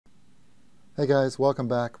Hey guys, welcome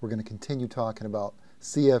back. We're going to continue talking about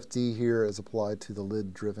CFD here as applied to the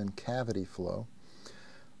lid-driven cavity flow.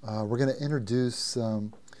 We're going to introduce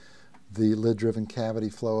the lid-driven cavity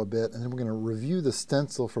flow a bit, and then we're going to review the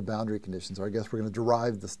stencil for boundary conditions, or I guess we're going to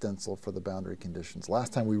derive the stencil for the boundary conditions.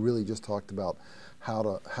 Last time we really just talked about how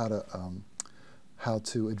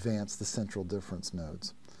to advance the central difference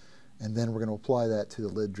nodes. And then we're going to apply that to the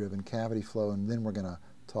lid-driven cavity flow, and then we're going to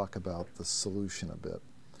talk about the solution a bit.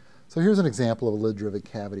 So here's an example of a lid-driven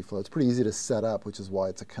cavity flow. It's pretty easy to set up, which is why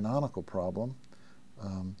it's a canonical problem,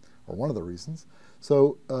 or one of the reasons.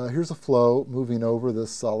 So here's a flow moving over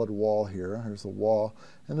this solid wall here. Here's a wall,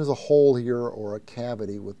 and there's a hole here or a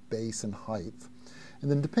cavity with base and height. And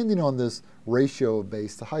then depending on this ratio of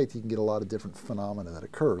base to height, you can get a lot of different phenomena that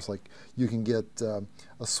occurs. Like you can get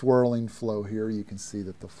a swirling flow here. You can see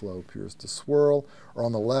that the flow appears to swirl. Or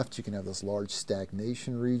on the left, you can have this large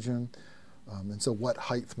stagnation region. And so what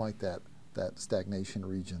height might that stagnation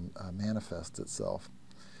region manifest itself?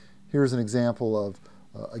 Here's an example of,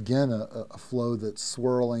 again, a flow that's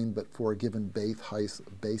swirling, but for a given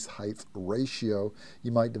base height ratio,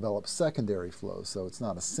 you might develop secondary flows. So it's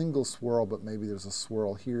not a single swirl, but maybe there's a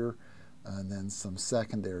swirl here, and then some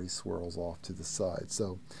secondary swirls off to the side.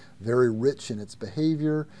 So very rich in its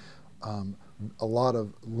behavior. A lot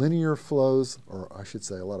of linear flows, or I should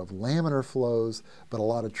say a lot of laminar flows, but a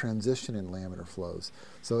lot of transition in laminar flows.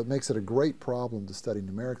 So it makes it a great problem to study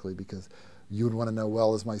numerically because you would want to know,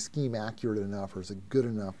 well, is my scheme accurate enough or is it good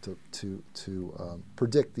enough to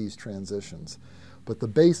predict these transitions? But the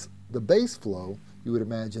base flow, you would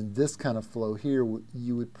imagine this kind of flow here,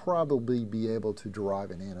 you would probably be able to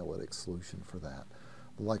derive an analytic solution for that,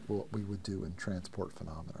 like what we would do in transport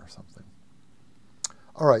phenomena or something.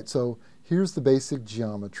 All right, so here's the basic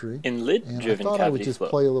geometry. In lid-driven cavity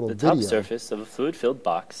flow, the top surface of a fluid-filled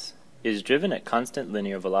box is driven at constant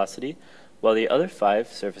linear velocity, while the other 5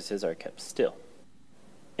 surfaces are kept still.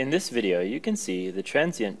 In this video, you can see the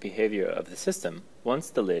transient behavior of the system once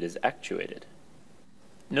the lid is actuated.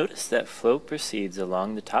 Notice that flow proceeds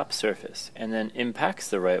along the top surface and then impacts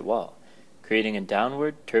the right wall, creating a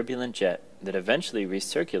downward turbulent jet that eventually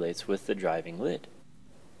recirculates with the driving lid.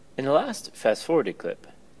 In the last fast-forwarded clip,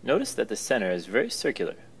 notice that the center is very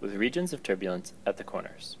circular, with regions of turbulence at the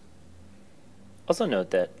corners. Also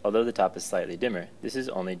note that, although the top is slightly dimmer, this is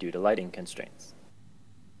only due to lighting constraints.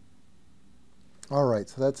 All right,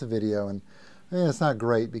 so that's a video, and it's not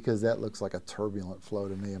great because that looks like a turbulent flow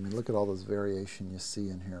to me. I mean, look at all this variation you see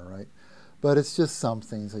in here, right? But it's just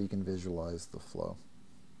something so you can visualize the flow.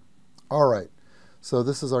 All right, so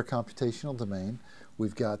this is our computational domain.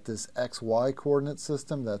 We've got this XY coordinate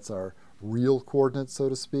system, that's our real coordinates, so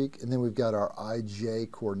to speak, and then we've got our IJ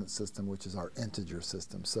coordinate system, which is our integer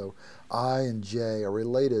system. So I and J are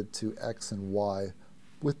related to X and Y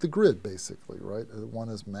with the grid, basically, right? One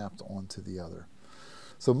is mapped onto the other.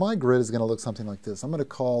 So my grid is going to look something like this. I'm going to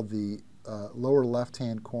call the lower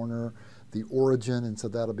left-hand corner the origin, and so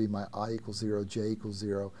that'll be my I equals 0, J equals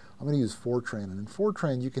 0. I'm going to use fortran, and in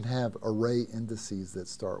fortran you can have array indices that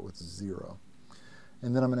start with 0.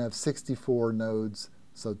 And then I'm going to have 64 nodes,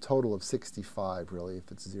 so total of 65, really. If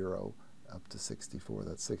it's 0 up to 64,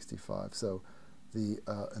 that's 65. So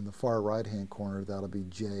in the far right-hand corner, that'll be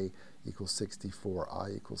J equals 64,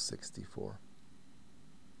 I equals 64.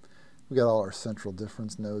 We got all our central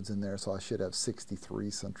difference nodes in there, so I should have 63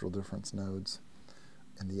 central difference nodes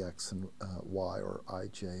in the X and Y or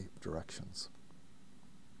IJ directions.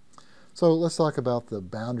 So let's talk about the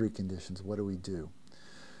boundary conditions. What do we do?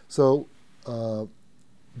 So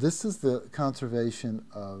this is the conservation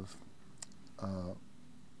of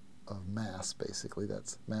mass, basically.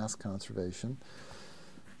 That's mass conservation.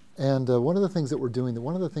 And one of the things that we're doing,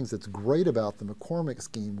 one of the things that's great about the MacCormack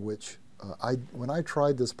scheme, which when I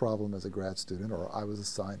tried this problem as a grad student, or I was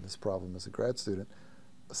assigned this problem as a grad student,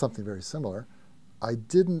 something very similar, I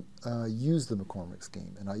didn't use the MacCormack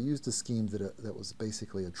scheme. And I used a scheme that was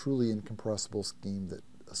basically a truly incompressible scheme that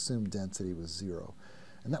assumed density was 0.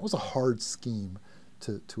 And that was a hard scheme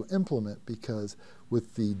to implement because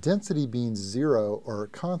with the density being 0 or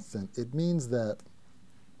constant, it means that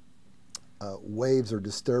waves or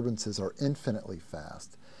disturbances are infinitely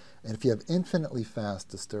fast. And if you have infinitely fast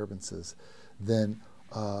disturbances, then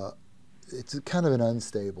it's kind of an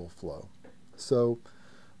unstable flow. So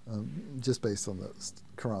just based on the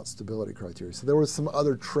current stability criteria. So there were some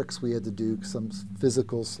other tricks we had to do, some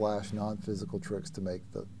physical / non-physical tricks to make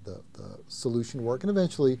the solution work. And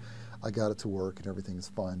eventually I got it to work and everything is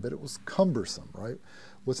fine, but it was cumbersome, right?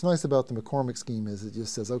 What's nice about the MacCormack scheme is it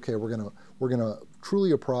just says, okay, we're gonna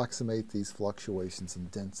truly approximate these fluctuations in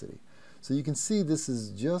density. So you can see this is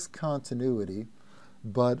just continuity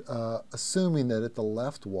but assuming that at the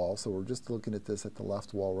left wall, so we're just looking at this at the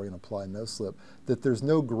left wall, we're going to apply no slip, that there's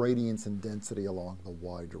no gradients in density along the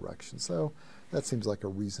y direction. So that seems like a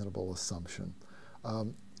reasonable assumption.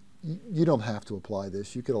 You don't have to apply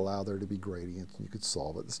this. You could allow there to be gradients, and you could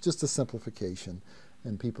solve it. It's just a simplification,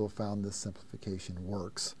 and people have found this simplification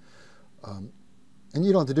works. And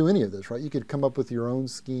you don't have to do any of this, right? You could come up with your own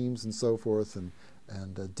schemes and so forth, and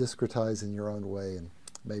discretize in your own way, and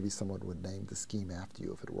maybe someone would name the scheme after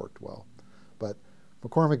you if it worked well. But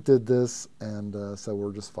MacCormack did this, and so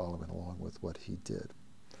we're just following along with what he did.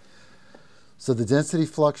 So the density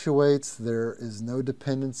fluctuates. There is no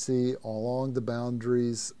dependency along the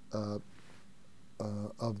boundaries of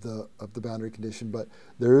the boundary condition, but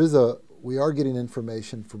we are getting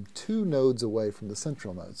information from 2 nodes away from the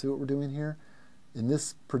central node. See what we're doing here? In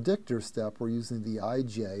this predictor step, we're using the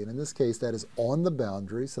ij, and in this case, that is on the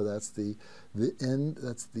boundary. So that's the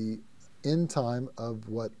end time of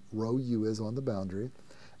what rho u is on the boundary.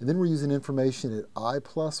 And then we're using information at I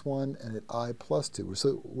plus 1 and at I plus 2.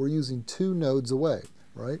 So we're using 2 nodes away,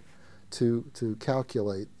 right, to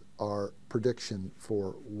calculate our prediction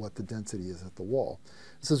for what the density is at the wall.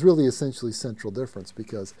 This is really essentially central difference,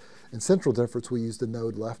 because in central difference we used the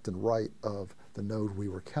node left and right of the node we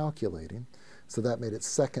were calculating. So that made it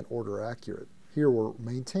second order accurate. Here we're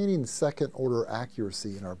maintaining second order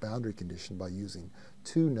accuracy in our boundary condition by using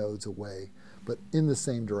 2 nodes away, but in the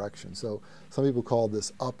same direction. So some people call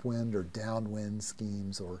this upwind or downwind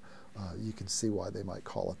schemes, or you can see why they might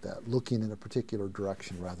call it that, looking in a particular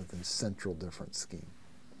direction rather than central difference scheme.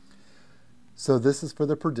 So this is for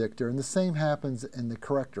the predictor, and the same happens in the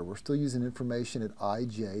corrector. We're still using information at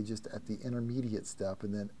ij, just at the intermediate step,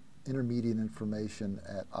 and then intermediate information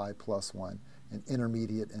at I plus 1, and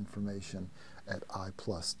intermediate information at I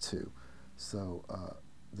plus 2. So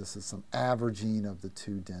this is some averaging of the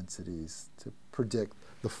 2 densities to predict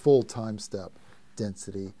the full time step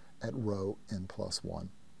density at rho n plus 1.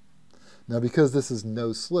 Now, because this is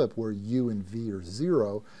no slip where u and v are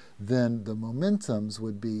 0, then the momentums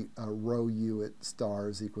would be rho u at star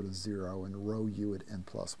is equal to 0 and rho u at n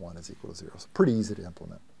plus 1 is equal to 0. So pretty easy to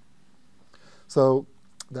implement. So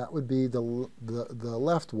that would be the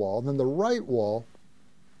left wall. Then the right wall,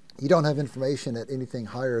 you don't have information at anything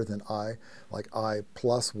higher than I, like I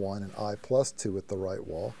plus 1 and I plus 2 at the right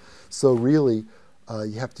wall. So really,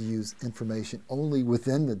 you have to use information only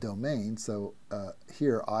within the domain. So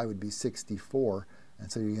here I would be 64, and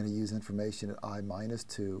so you're going to use information at I minus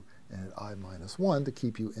 2 and at I minus 1 to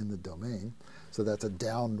keep you in the domain. So that's a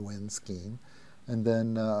downwind scheme. And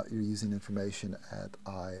then you're using information at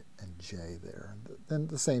I and j there. And then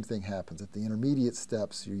the same thing happens. At the intermediate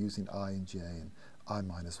steps, you're using I and j and I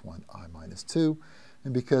minus 1, I minus 2.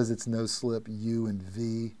 And because it's no slip, u and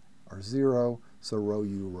v are 0, so rho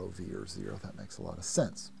u, rho v are 0. That makes a lot of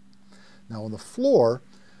sense. Now on the floor,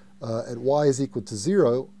 at y is equal to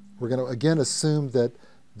 0, we're going to again assume that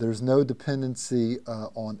there's no dependency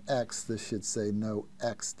on x. This should say no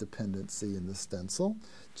x dependency in the stencil.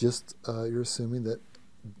 Just you're assuming that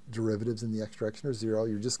derivatives in the x direction are 0.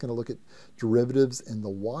 You're just going to look at derivatives in the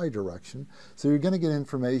y direction. So you're going to get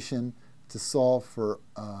information to solve for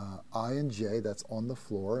I and j, that's on the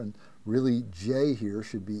floor, and really j here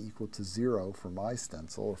should be equal to 0 for my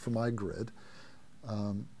stencil, or for my grid.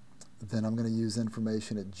 Then I'm going to use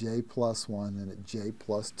information at j plus 1 and at j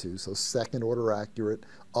plus 2, so second order accurate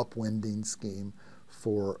upwinding scheme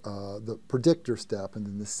for the predictor step, and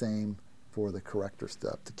then the same for the corrector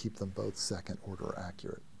step to keep them both second order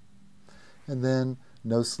accurate. And then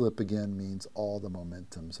no slip again means all the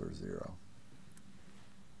momentums are 0.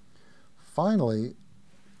 Finally,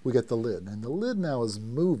 we get the lid, and the lid now is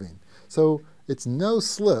moving. So it's no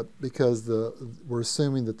slip because we're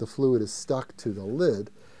assuming that the fluid is stuck to the lid,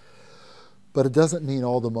 but it doesn't mean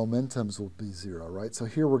all the momentums will be 0, right? So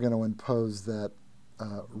here we're going to impose that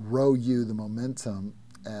rho u, the momentum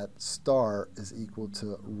at star, is equal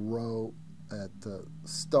to rho at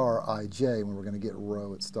star ij, when we're going to get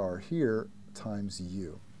rho at star here, times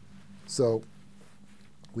u. So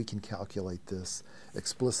we can calculate this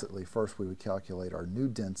explicitly. First, we would calculate our new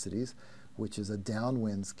densities, which is a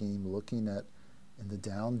downwind scheme looking at in the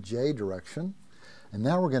down j direction. And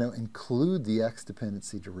now we're going to include the x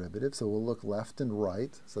dependency derivative. So we'll look left and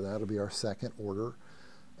right. So that'll be our second order.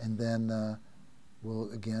 And then we'll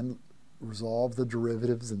again resolve the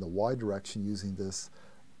derivatives in the y direction using this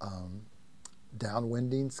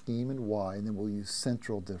downwinding scheme in y. And then we'll use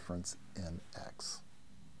central difference in x.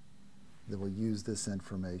 Then we'll use this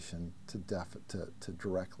information to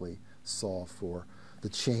directly solve for the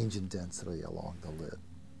change in density along the lid.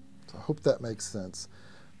 So I hope that makes sense.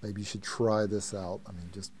 Maybe you should try this out. I mean,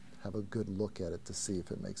 just have a good look at it to see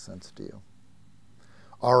if it makes sense to you.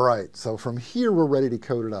 All right, so from here we're ready to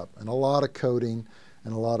code it up, and a lot of coding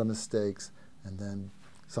and a lot of mistakes, and then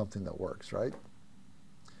something that works, right?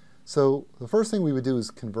 So the first thing we would do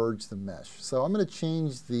is converge the mesh. So I'm going to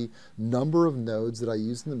change the number of nodes that I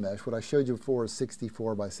use in the mesh. What I showed you before is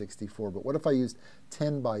 64 by 64, but what if I used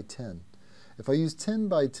 10 by 10? If I use 10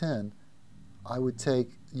 by 10, I would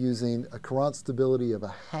take, using a Courant stability of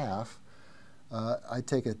a half, I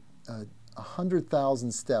take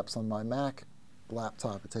 100,000 steps on my Mac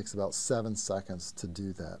laptop. It takes about 7 seconds to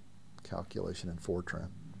do that calculation in Fortran.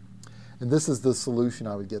 And this is the solution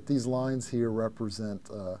I would get. These lines here represent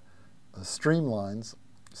streamlines.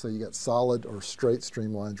 So you got solid or straight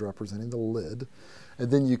streamlines representing the lid.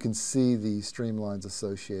 And then you can see the streamlines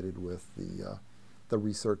associated with the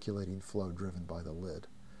recirculating flow driven by the lid.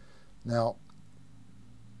 Now,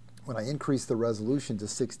 when I increase the resolution to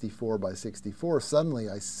 64 by 64, suddenly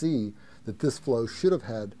I see that this flow should have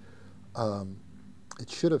had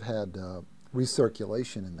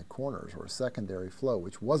recirculation in the corners, or a secondary flow,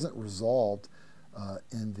 which wasn't resolved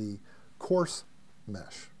in the coarse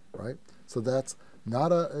mesh, right? So that's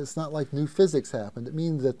not it's not like new physics happened. It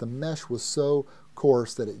means that the mesh was so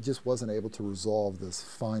coarse that it just wasn't able to resolve this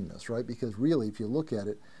fineness, right? Because really, if you look at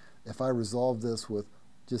it, if I resolve this with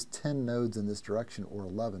just 10 nodes in this direction, or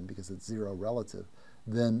 11 because it's 0 relative,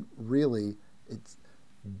 then really it's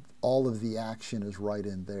all of the action is right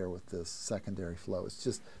in there with this secondary flow. It's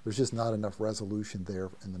just, there's just not enough resolution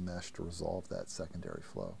there in the mesh to resolve that secondary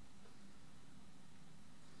flow.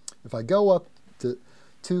 If I go up to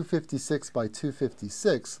 256 by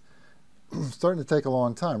 256, starting to take a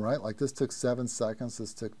long time, right? Like this took 7 seconds,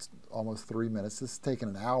 this took almost 3 minutes. This has taken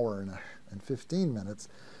an hour and 15 minutes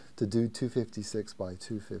to do 256 by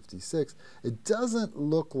 256. It doesn't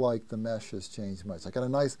look like the mesh has changed much. I got a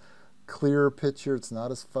nice clear picture. It's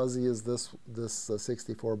not as fuzzy as this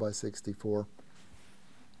 64 by 64,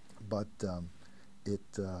 but it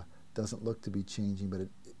doesn't look to be changing, but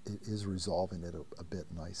it is resolving it a bit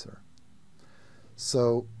nicer.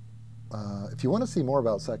 So if you want to see more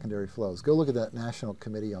about secondary flows, go look at that National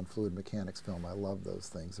Committee on Fluid Mechanics film. I love those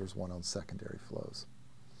things. There's one on secondary flows.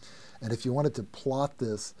 And if you wanted to plot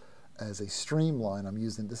this as a streamline,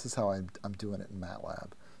 this is how I'm doing it in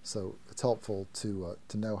Matlab. So it's helpful to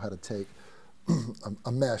know how to take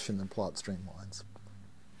a mesh and then plot streamlines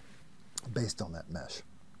based on that mesh.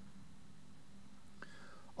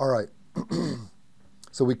 All right,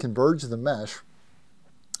 so we converge the mesh.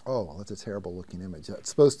 Oh, that's a terrible looking image. It's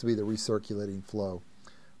supposed to be the recirculating flow,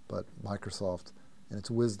 but Microsoft, in its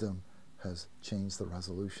wisdom, has changed the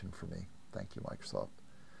resolution for me. Thank you, Microsoft.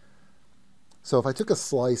 So if I took a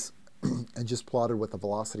slice and just plotted what the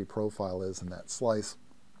velocity profile is in that slice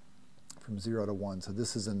from 0 to 1, so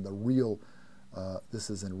this is in the real,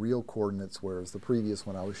 real coordinates, whereas the previous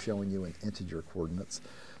one I was showing you in integer coordinates,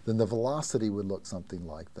 then the velocity would look something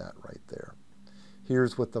like that right there.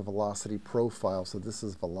 Here's what the velocity profile, so this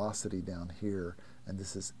is velocity down here, and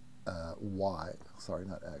this is y, sorry,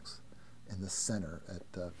 not x, in the center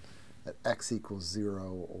at x equals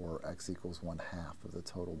 0 or x equals 1/2 of the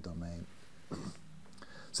total domain.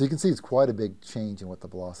 So you can see it's quite a big change in what the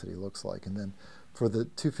velocity looks like. And then for the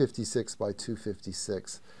 256 by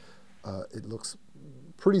 256, it looks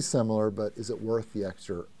pretty similar, but is it worth the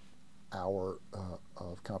extra hour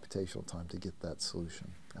of computational time to get that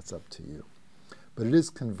solution? That's up to you. But it is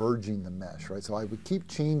converging the mesh, right? So I would keep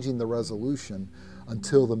changing the resolution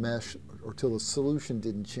until the mesh, or till the solution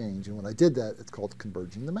didn't change. And when I did that, it's called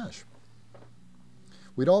converging the mesh.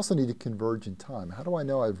 We'd also need to converge in time. How do I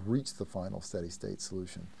know I've reached the final steady state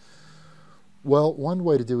solution? Well, one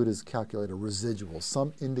way to do it is calculate a residual,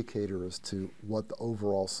 some indicator as to what the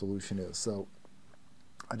overall solution is. So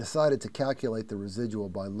I decided to calculate the residual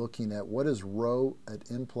by looking at what is rho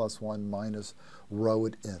at n+1 minus rho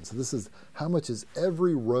at n. So this is how much is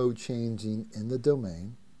every rho changing in the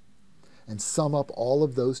domain, and sum up all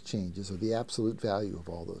of those changes, or the absolute value of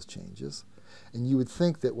all those changes. And you would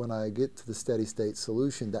think that when I get to the steady state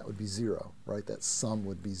solution, that would be 0, right? That sum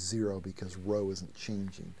would be 0 because rho isn't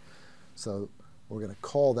changing. So we're going to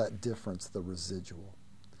call that difference the residual.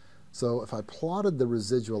 So if I plotted the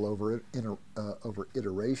residual over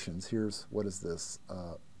iterations, here's, what is this,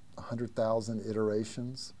 100,000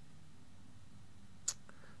 iterations,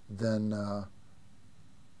 then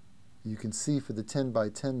you can see for the 10 by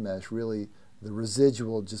 10 mesh, really, the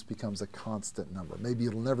residual just becomes a constant number. Maybe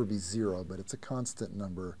it'll never be 0, but it's a constant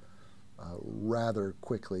number rather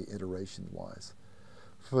quickly iteration-wise.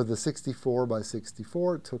 For the 64 by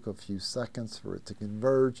 64, it took a few seconds for it to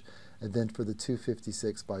converge. And then for the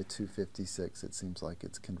 256 by 256, it seems like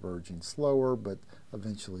it's converging slower, but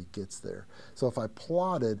eventually gets there. So if I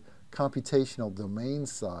plotted computational domain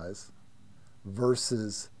size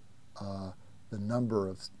versus the number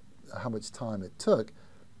of how much time it took,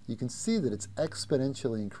 you can see that it's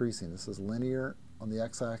exponentially increasing. This is linear on the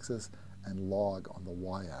x-axis and log on the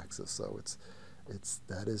y-axis. So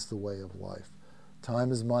that is the way of life.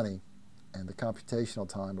 Time is money, and the computational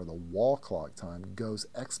time, or the wall clock time, goes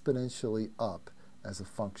exponentially up as a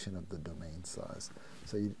function of the domain size.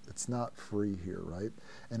 So it's not free here, right?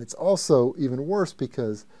 And it's also even worse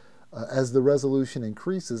because as the resolution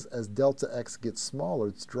increases, as delta x gets smaller,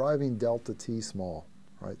 it's driving delta t small,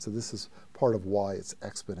 right? So this is part of why it's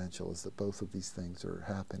exponential, is that both of these things are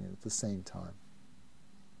happening at the same time.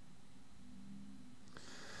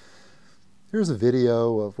 Here's a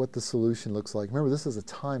video of what the solution looks like. Remember, this is a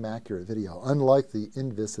time-accurate video. Unlike the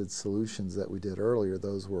Viscid solutions that we did earlier,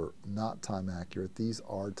 those were not time-accurate. These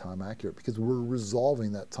are time-accurate because we're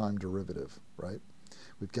resolving that time derivative, right?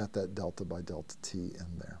 We've got that delta by delta t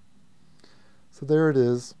in there. So there it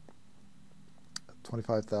is,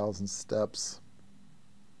 25,000 steps.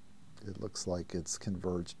 It looks like it's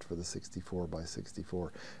converged for the 64 by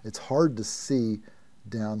 64. It's hard to see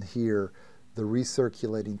down here the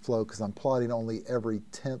recirculating flow because I'm plotting only every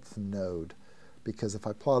 10th node, because if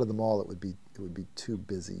I plotted them all, it would be too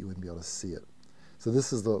busy. You wouldn't be able to see it. So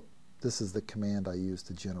this is the command I use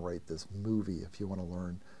to generate this movie if you want to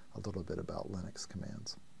learn a little bit about Linux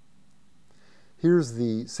commands. Here's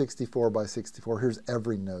the 64 by 64. Here's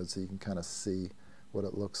every node, so you can kind of see what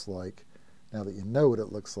it looks like. Now that you know what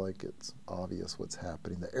it looks like, it's obvious what's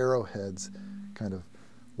happening. The arrowheads kind of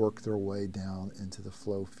work their way down into the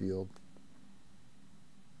flow field.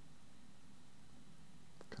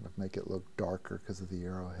 Kind of make it look darker because of the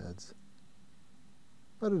arrowheads.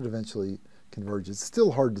 But it eventually converges. It's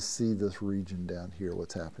still hard to see this region down here,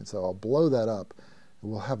 what's happening. So I'll blow that up, and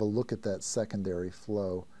we'll have a look at that secondary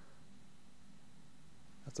flow.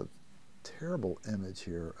 That's a terrible image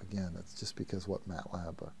here. Again, it's just because what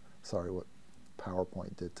what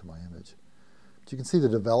PowerPoint did to my image. But you can see the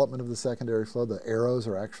development of the secondary flow. The arrows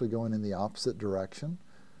are actually going in the opposite direction.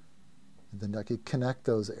 And then I could connect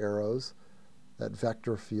those arrows, that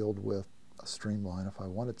vector field, with a streamline if I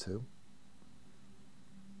wanted to.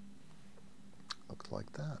 Looked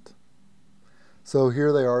like that. So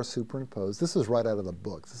here they are superimposed. This is right out of the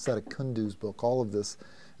book. This is out of Kundu's book. All of this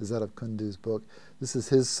is out of Kundu's book. This is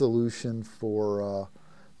his solution for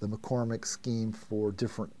the MacCormack scheme for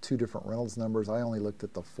two different Reynolds numbers. I only looked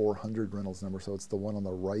at the 400 Reynolds number, so it's the one on the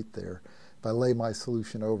right there. If I lay my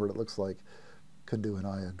solution over it, it looks like Kundu and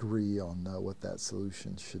I agree on what that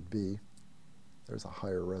solution should be. There's a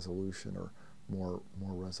higher resolution or more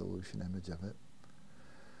resolution image of it.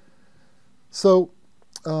 So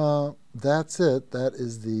that's it. That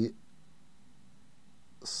is the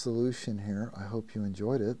solution here. I hope you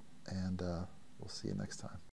enjoyed it, and we'll see you next time.